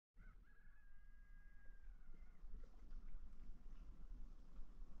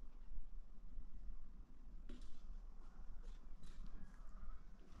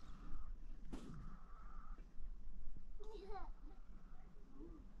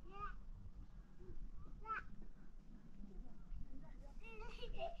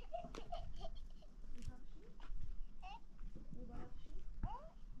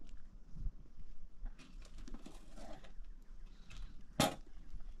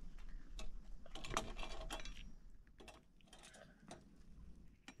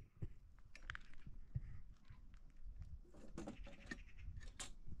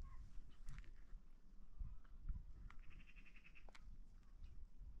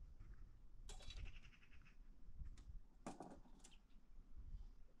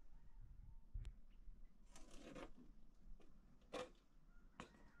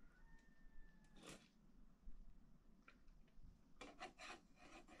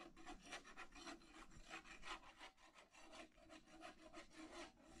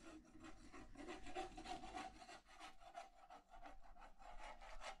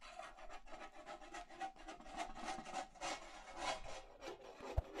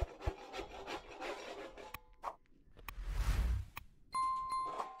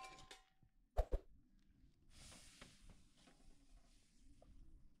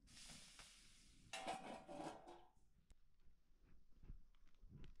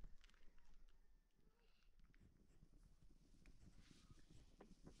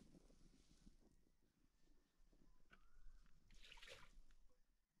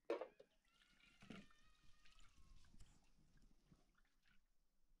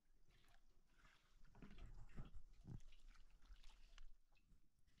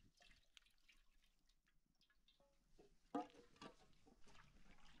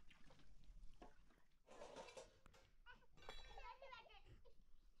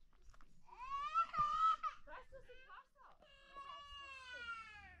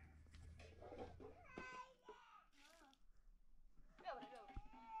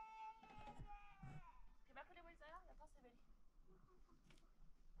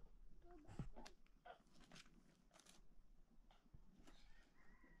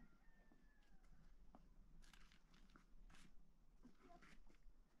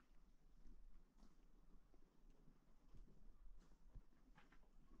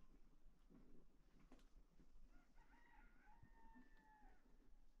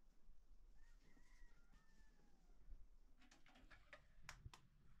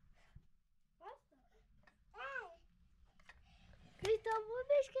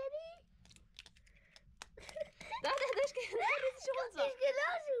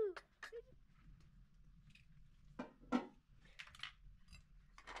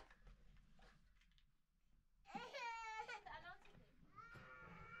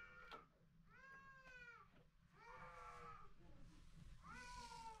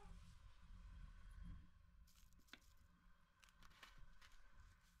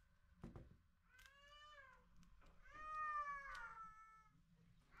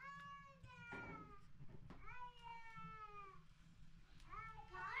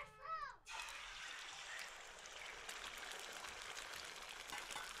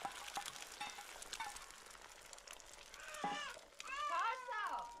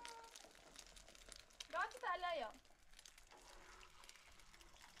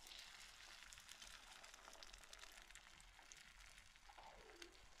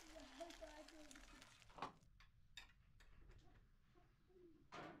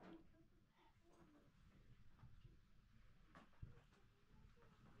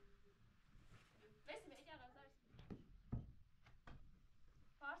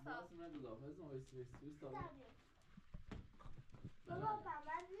نگذار هزم ویس تا بابا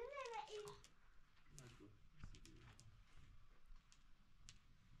بابا ببین این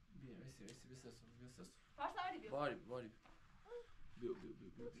بیا ویس بیساس باری باری بیا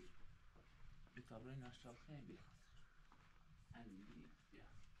بتابرای ناشتال خیلی علی بیا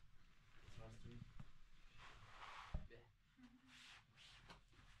راستی بیا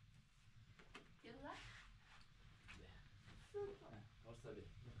يلا وارسا بیا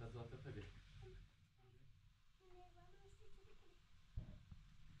خزاتة بیا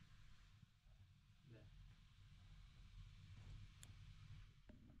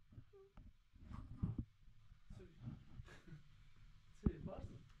سوي فارس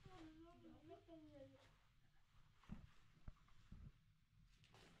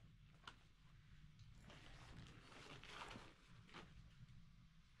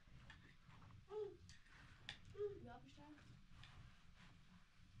Ja, bestimmt.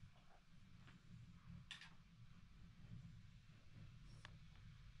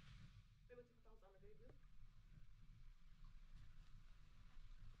 Wer wird sich vertaucht an der Baby?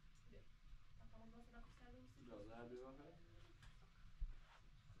 Nee. Dann kann man was in der Abteilung sehen. Ja, da haben wir auch.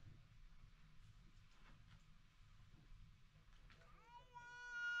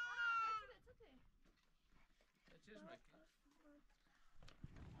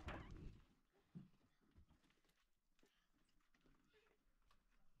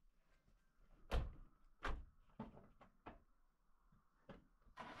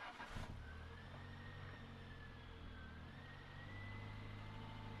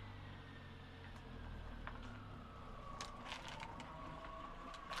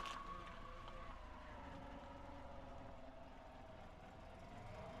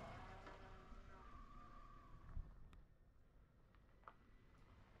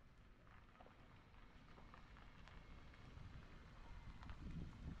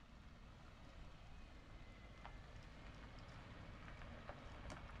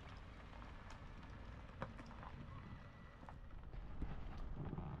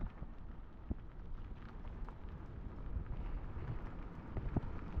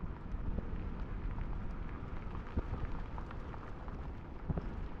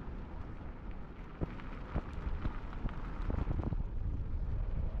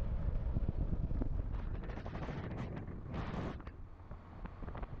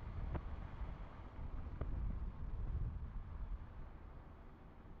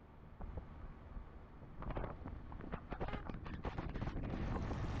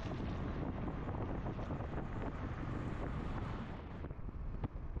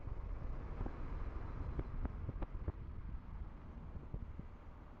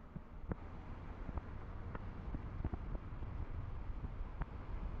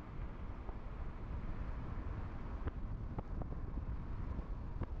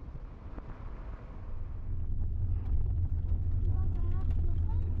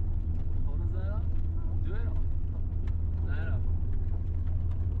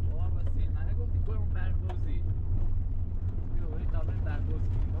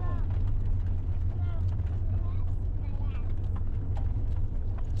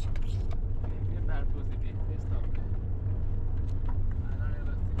 چشمکی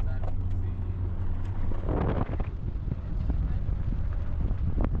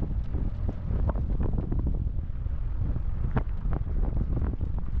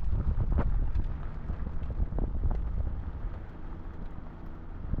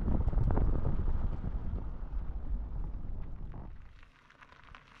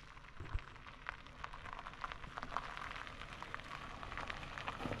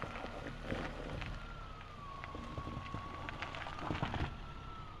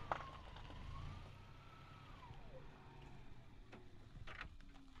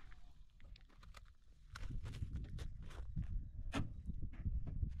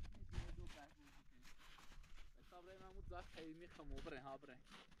زاك خيمي خمو بري ها بري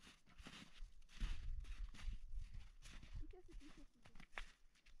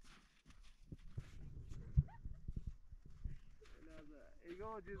لا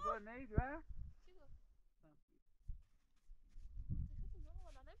ايجو جزء نيد ها چیکار؟ منطقه دنیا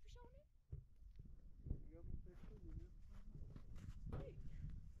ولا نمی‌پیشونی؟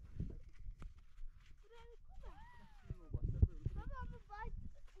 یا منطقه دنیا بابا باید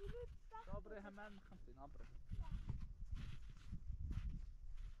اونو صبري همان 50 عبره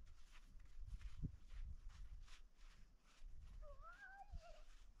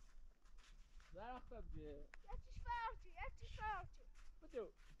لا اختار جي یکیش فرچی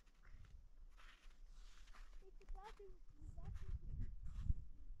بدو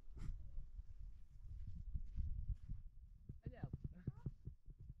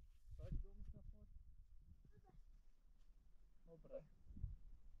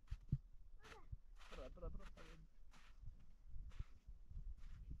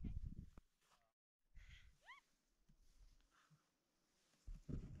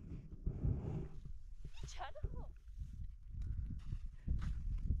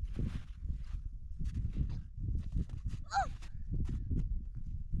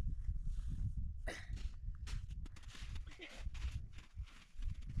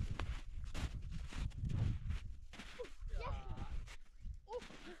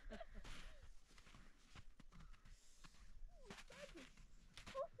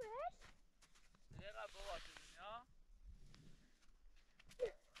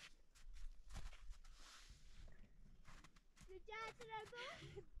Trevor.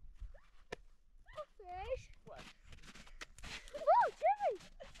 Fish. What? Whoa, Jimmy!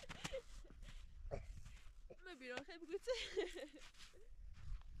 ببینم خیلی بگویده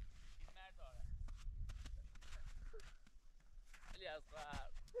مرداره علی از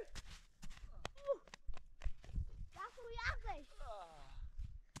قرب Laat hoe jagen.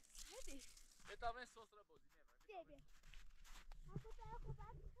 هدی بتابه این سوس رو بودی Baby. Mag ik daar ook op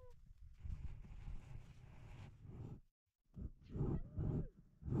uitgaan?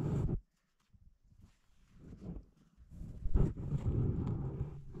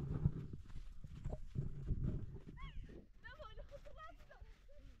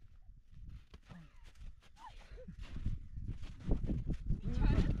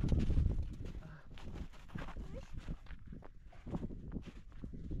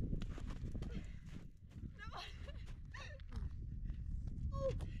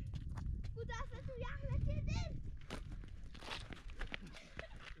 Hoe daar zit hoe jagen met dit in?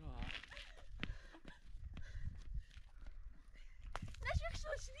 نشویق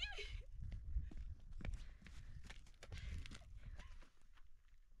شوشنی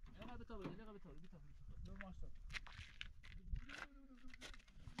اینقدر بتابه اینقدر بتابه دو ماشتا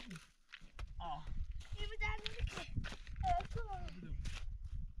آه Even daar nu een keer. Kom maar.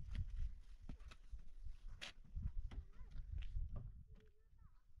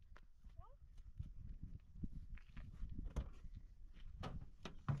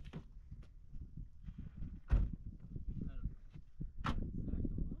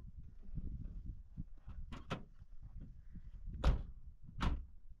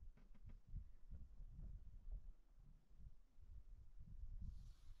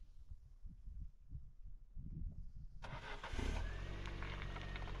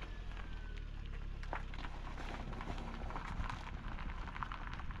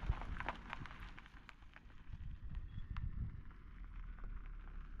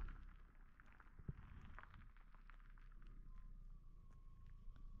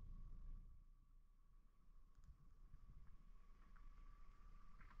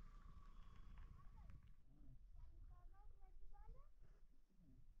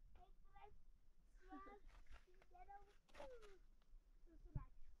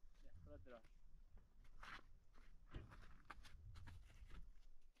 Bra.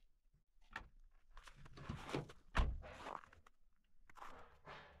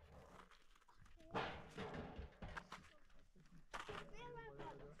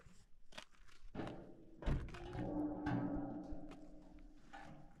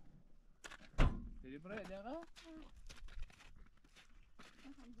 Did you put it there?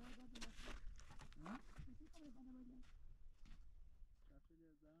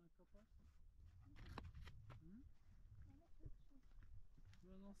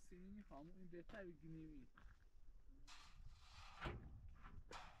 Non si fa un dettaglio gnivi.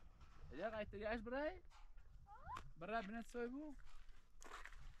 Ya قاعد ترياش براي؟ برا بنت سويبو؟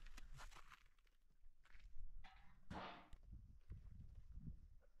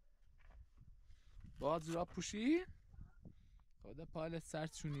 باز را پوشی؟ خدا پالت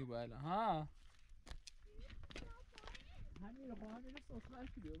سرد شونی بالا ها؟ همین رو همین رو سوسمر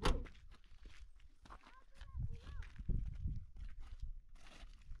کیلو برو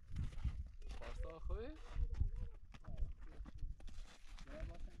پاستا خوبه؟ برای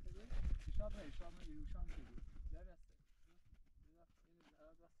باشن کده؟ ایشاب نه ایروشان کده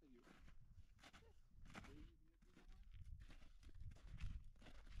در دسته این دسته یو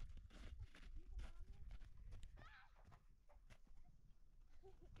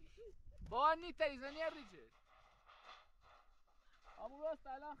با نی تریزنی ریچه اما راست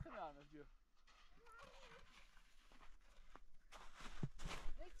الان خیلی آمد بیو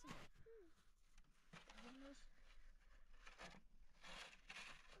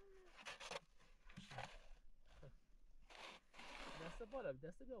دست بالا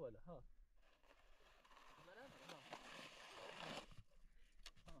دست بیا بالا ها خود بنا برا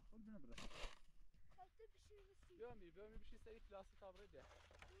بیا می بشی سری کلاسی تابره ده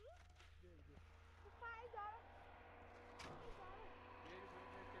بیا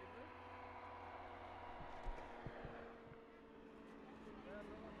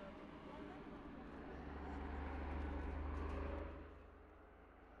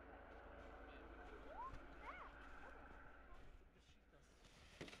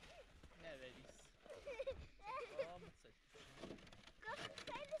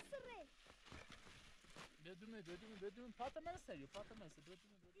بدون پاتا من سریو پاتا من سریو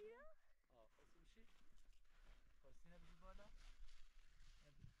بدون خواست میشی خواستی نبیدی بالا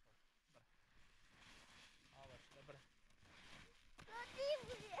برا باشه برا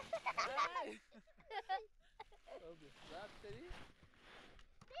Obi, zap seri.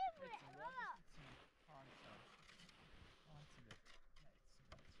 Değil mi? Etsin, Baba. zap etsin. Harika. Antile.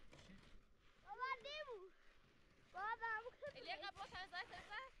 Etsin. Baba değil mi? Baba ben bu kız. اللي قبل كان زي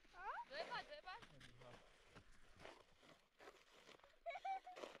تبع دويبا Baş tavran kontrol bra.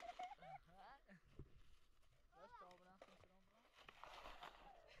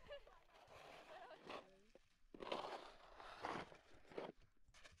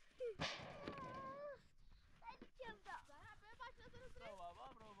 Ben içiyorum da. زهرة بيبا شنو Bravo baba,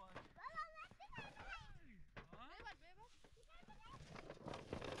 bravo. Baba ben de بيبا بيبا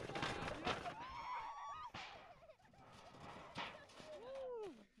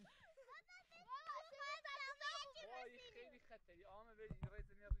وای خیلی خطری. آمه به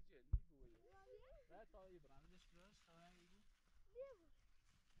رزمی رجال میگویی. نه تا ایبرامدش براش خبرم میگو.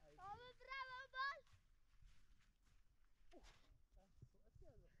 Baba bravo bol.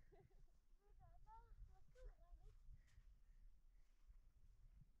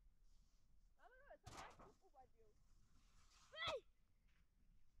 سوات کرده. الی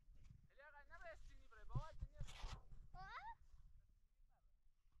آقا نرسینی بره بابا دنیا.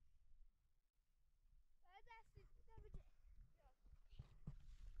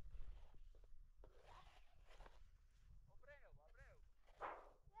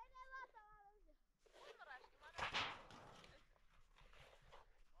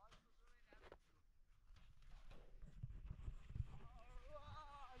 Obreo, obreo.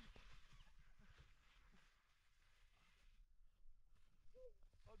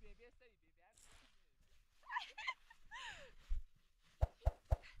 O bebê sai, bebê.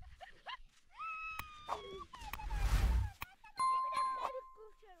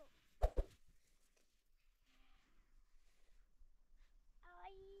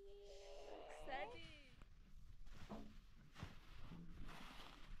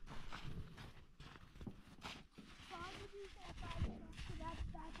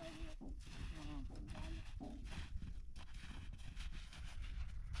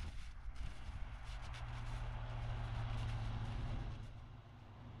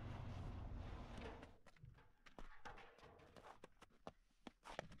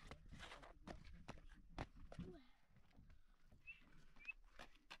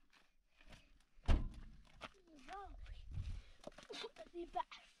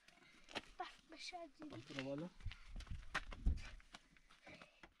 سادي بالا.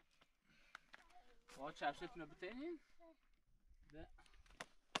 آقا چفشتون رو بتنین. ده.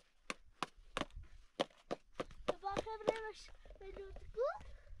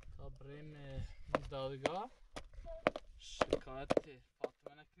 تا بریم دادگاه شکایت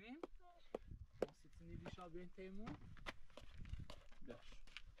فاطمه نکنیم. ما ستونی دیشا بین تیمون. باش.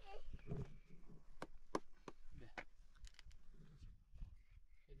 به.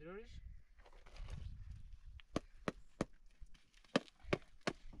 ادراریش.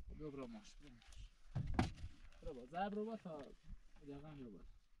 برو ماش. برو با زب رو با تا دقیقا رو با.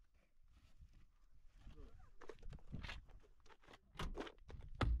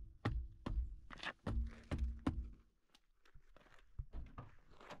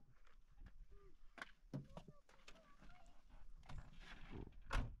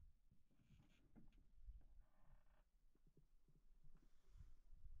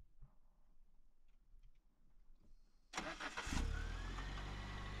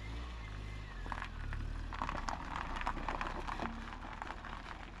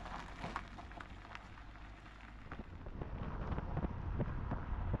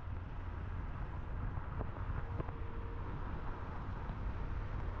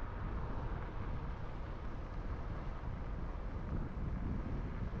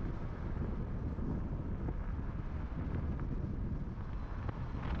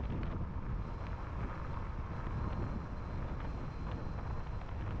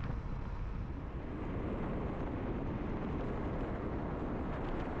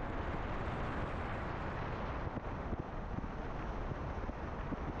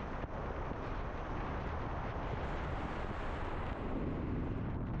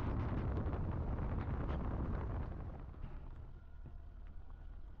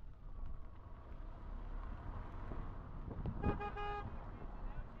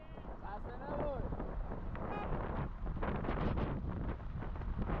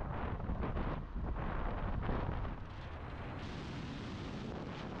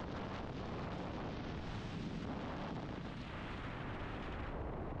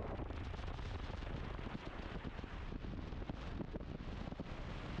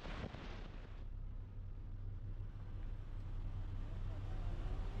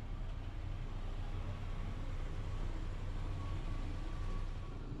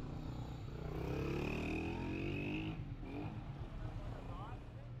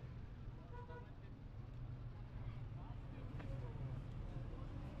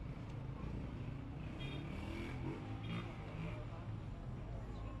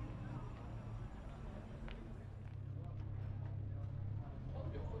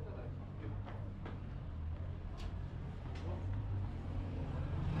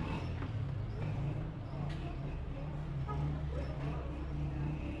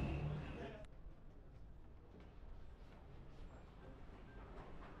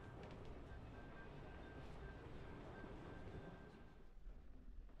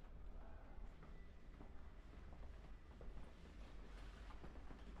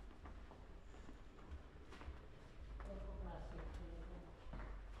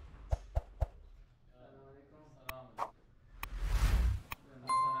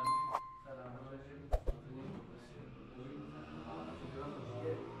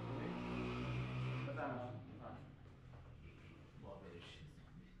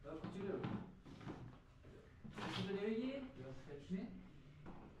 خیلی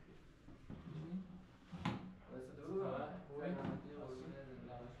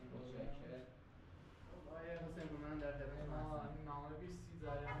نامه بیستی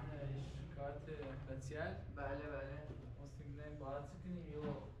جریان شکایت بسیار بله بله مستقیم باید کنیم یا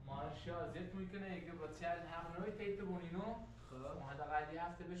مارشی اذیت میکنه اگه بسیار همراهی تیت بونینو خب حداقل یه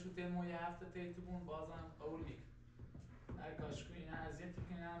هفته بشوتیم و یه هفته تیت بون بازم قبول میکنه اگه کاشکو اینا اذیت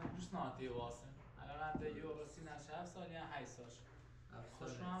کنم دوست ناتی واسه الان ده یو رسی نشه 7 سال یا 8 سال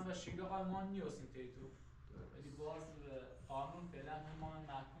خوشم هم به شیگه قایمان نیوسیم تیتو ولی باز قانون فعلا ما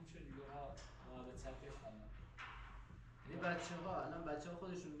محکوم شد دیگه به چپی خانم این بچه‌ها الان بچه‌ها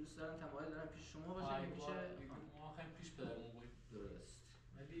خودشون دوست دارن تمایل دارن پیش شما باشن میشه ما خیلی پیش پدرمون بود درست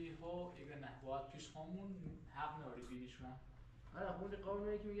ولی ها اگه نه باید پیش خامون حق ناری بینیشون آره اون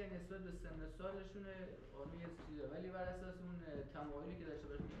قانونی که میگن نسبت به سن سالشون قانون یه چیزه ولی بر اساس اون تمایلی که داشته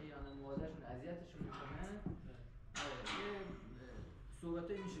باشن که یعنی مادرشون اذیتشون میکنه یه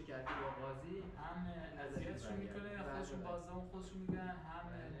صحبتایی میشه کرد با قاضی هم اذیتشون میکنه خودشون بازدام خودشون میگن هم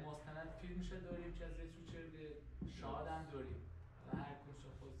مستند فیلم میشه داریم که اذیتشون چه شاهد هم داریم هر کدومش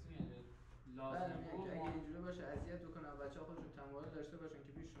خودشون یعنی لازم بود اگه اینجوری باشه اذیت بکنن بچه‌ها خودشون تمایل داشته باشن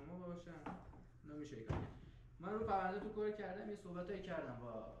که پیش شما باشن نمیشه کنه من رو پرونده تو کار کردم یه صحبتایی کردم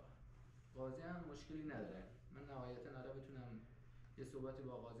با قاضی هم مشکلی نداره من نهایتاً آره بتونم یه صحبتی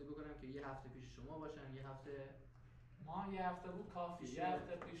با قاضی بکنم که یه هفته پیش شما باشن یه هفته ما یه هفته بود کافی یه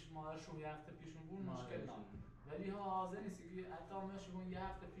هفته پیش مادرشون یه هفته پیشون بود مشکل نداره ولی ها حاضر نیست که حتی همشون یه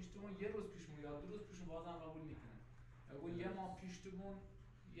هفته پیشتون یه روز پیشمون یا 2 روز پیشمون بازم قبول میکنن اگه یه ماه پیشتون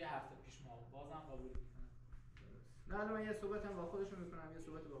یه هفته پیش ما بازم قبول میکنن نه الان من یه صحبت هم با خودشون میکنم یه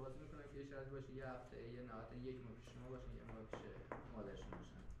صحبت با قاضی میکنم که شرط باشه یه هفته یه نهایتا یک ماه پیش شما باشن یه ماه پیش مادرشون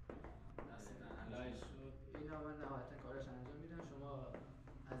باشن دستتن علای شد اینا من نهایتا کارش انجام میدم شما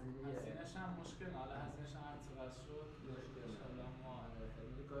هزینه‌ش هم مشکل نه حالا هزینه‌ش هم چقدر شد ان شاءالله ما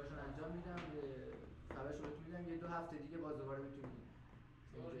خیلی کارشون انجام میدم خبرش رو بهتون میدم یه 2 هفته دیگه باز دوباره میتونید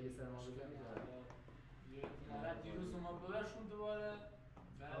اینجا یه سر ما بزنید یه احتمالا دیروز ما ببرشون دوباره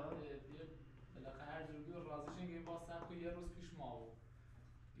بعد یه بالاخره هر جوری راضیشن که این باز سبک یه روز پیش ما بود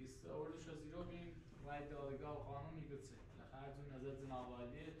اوردش رو زیرو بین رای دادگاه و قانون میگه چه بالاخره هر جور نظر جناب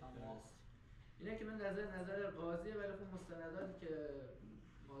عالیه تمام اینه که من نظر قاضیه ولی خب مستنداتی که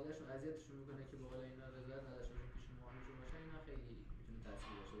مادرشون اذیتشون میکنه که بالا اینا رضایت نداشته باشن پیش مامانشون باشن اینا خیلی میتونه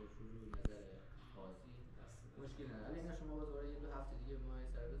تاثیر داشته باشه رو نظر قاضی مشکل نداره ولی اینا شما باز دوباره یه 2 هفته دیگه ما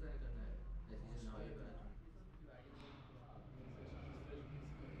سر بزنید تا نتیجه نهایی براتون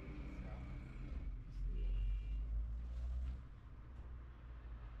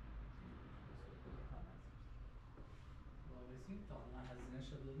تا من هزینه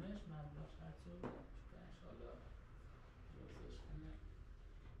شدمش مبلغ شرط شد انشاءالله جازش کنه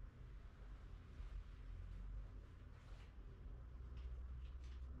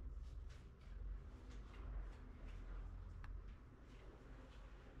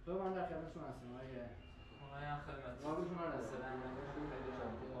تو من در خدمت شما هستم آقایان خدمت شما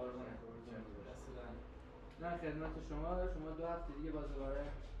در خدمت شما 2 هفته دیگه باز دوباره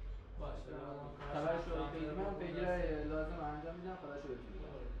باشه خبرش رو من پیگیر لازم انجام میدم خبرش رو بهتون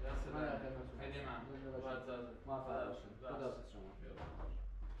من در خدمت شما خیلی ممنون موفق باشید خداحافظ شما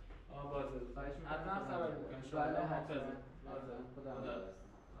حتما خبر بکنید بله خدا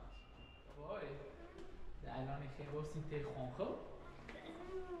وای الان خیلی باشیم تی خون خب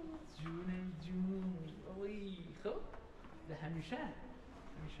جونم جون اوی خب ده همیشه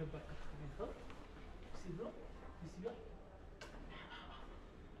باید خب بسیار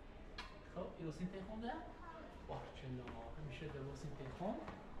خب ایروسین تی خون ده بارچلا همیشه ده باشیم تی خون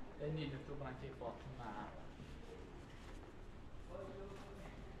نیده تو برن تی فاطمه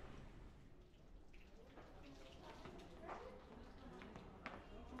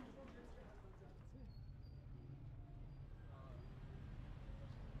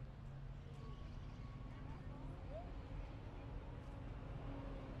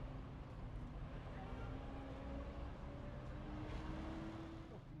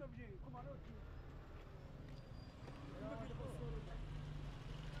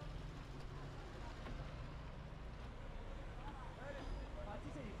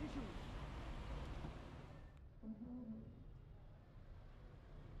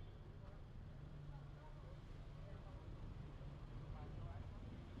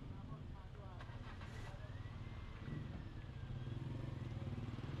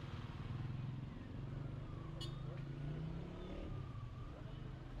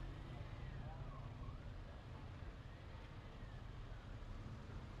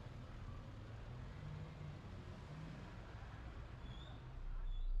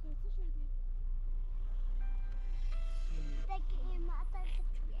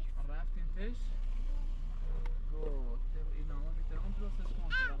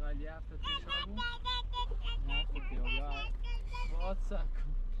ساكو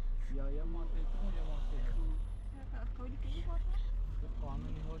يا ما تيتو يا ما تيتو قولي كيف واضح؟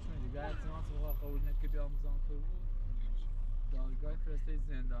 قانونی هوش میدی گاهی احتمال تو قبول نکنی بیام زمان تو بود دادگاه فرسته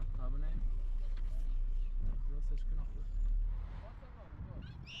زندان قبول نمی درستش کنم خود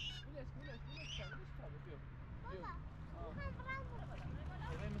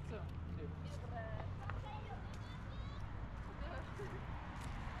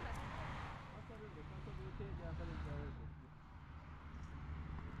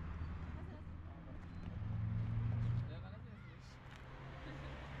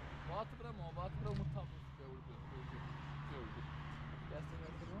Batı mutabık gördü. Gelsin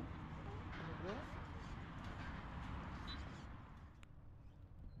bunu. Bunu buraya.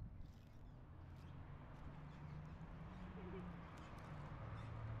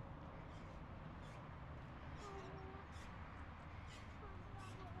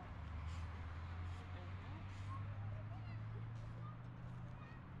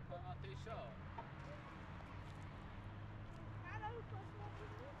 Tamam ateşe.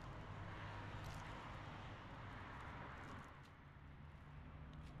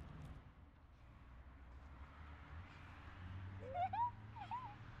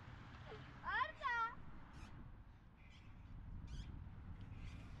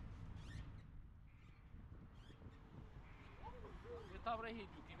 طب هيدو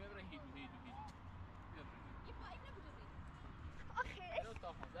كيف بره هيدو آخه لو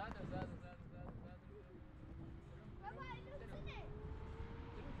طاقم زاد بابا اینو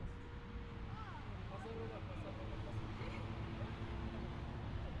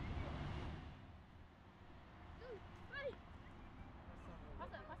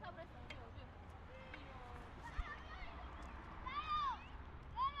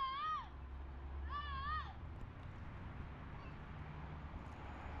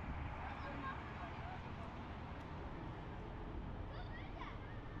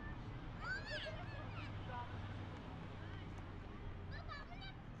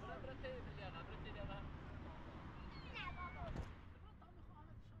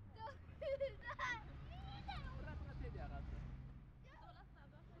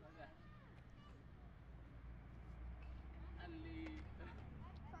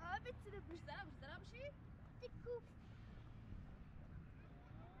بده بزدرم بشی؟ تکو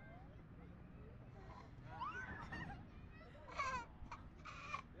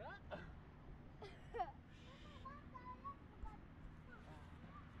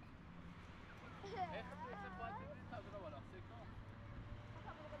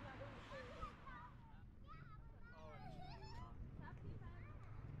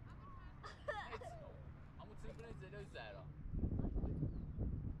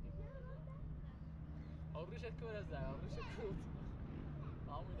Obrigado por azar, obrigado por tudo.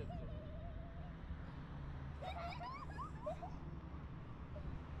 Vamos ainda por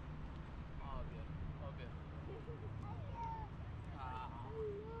Óbvio.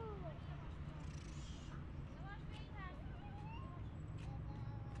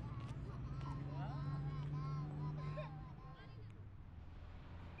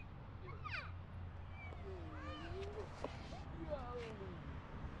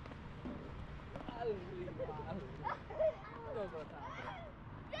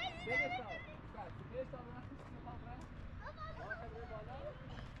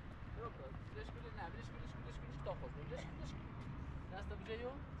 Nesta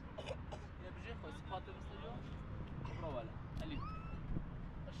بجيو يا بجي خوي سقاط مستجو برافو علي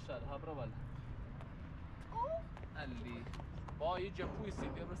الشال برافو علي با يجي كويسي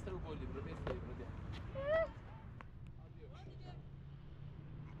بيرستر وقولي بربيستي بربي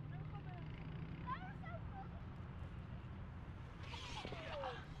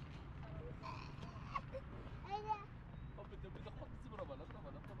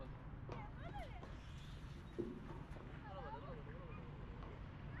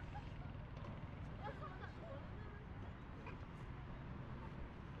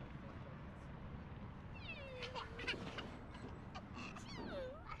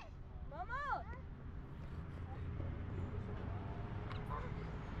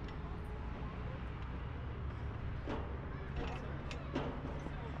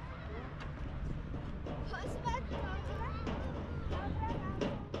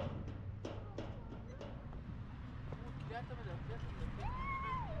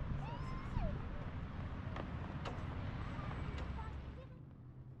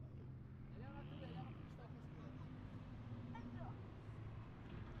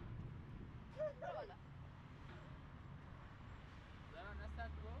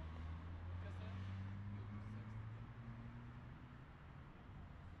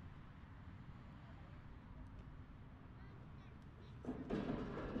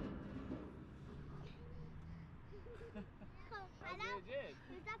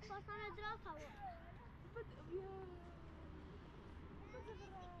پاسان اجراف هوا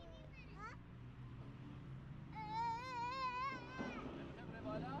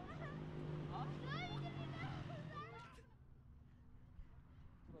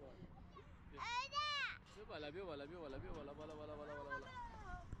بیا بالا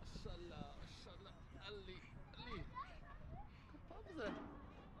ماشاءالله علی پا بزن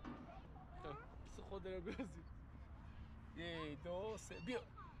بس خود رو بیازی 1 2 3 بیا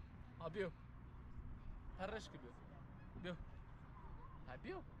بیا پرش که بیا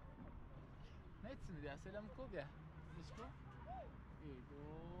بیا نتسنی بیا سلام کو بیا بسکو 1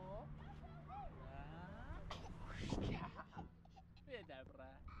 2 بیا در برا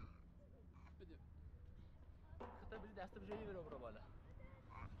بده خطر بری دست بجایی برو بالا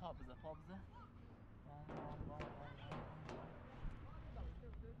پا بزن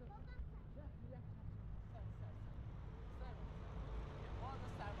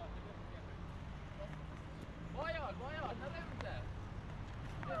باید نمیده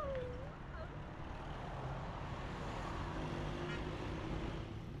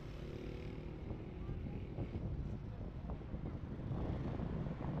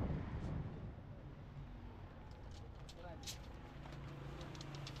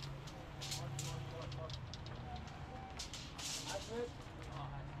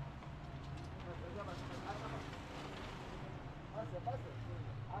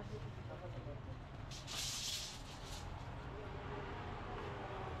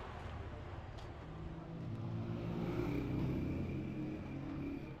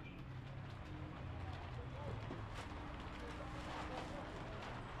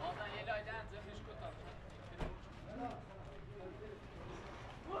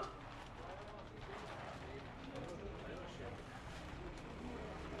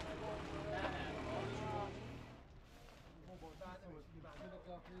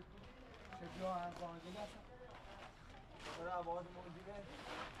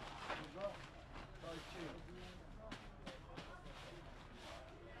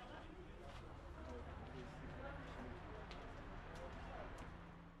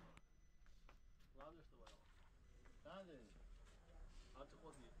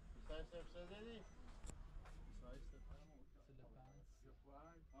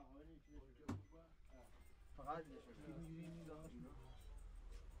فقط می‌بینی داشت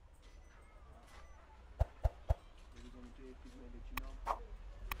می‌دونی که یکی ملکینا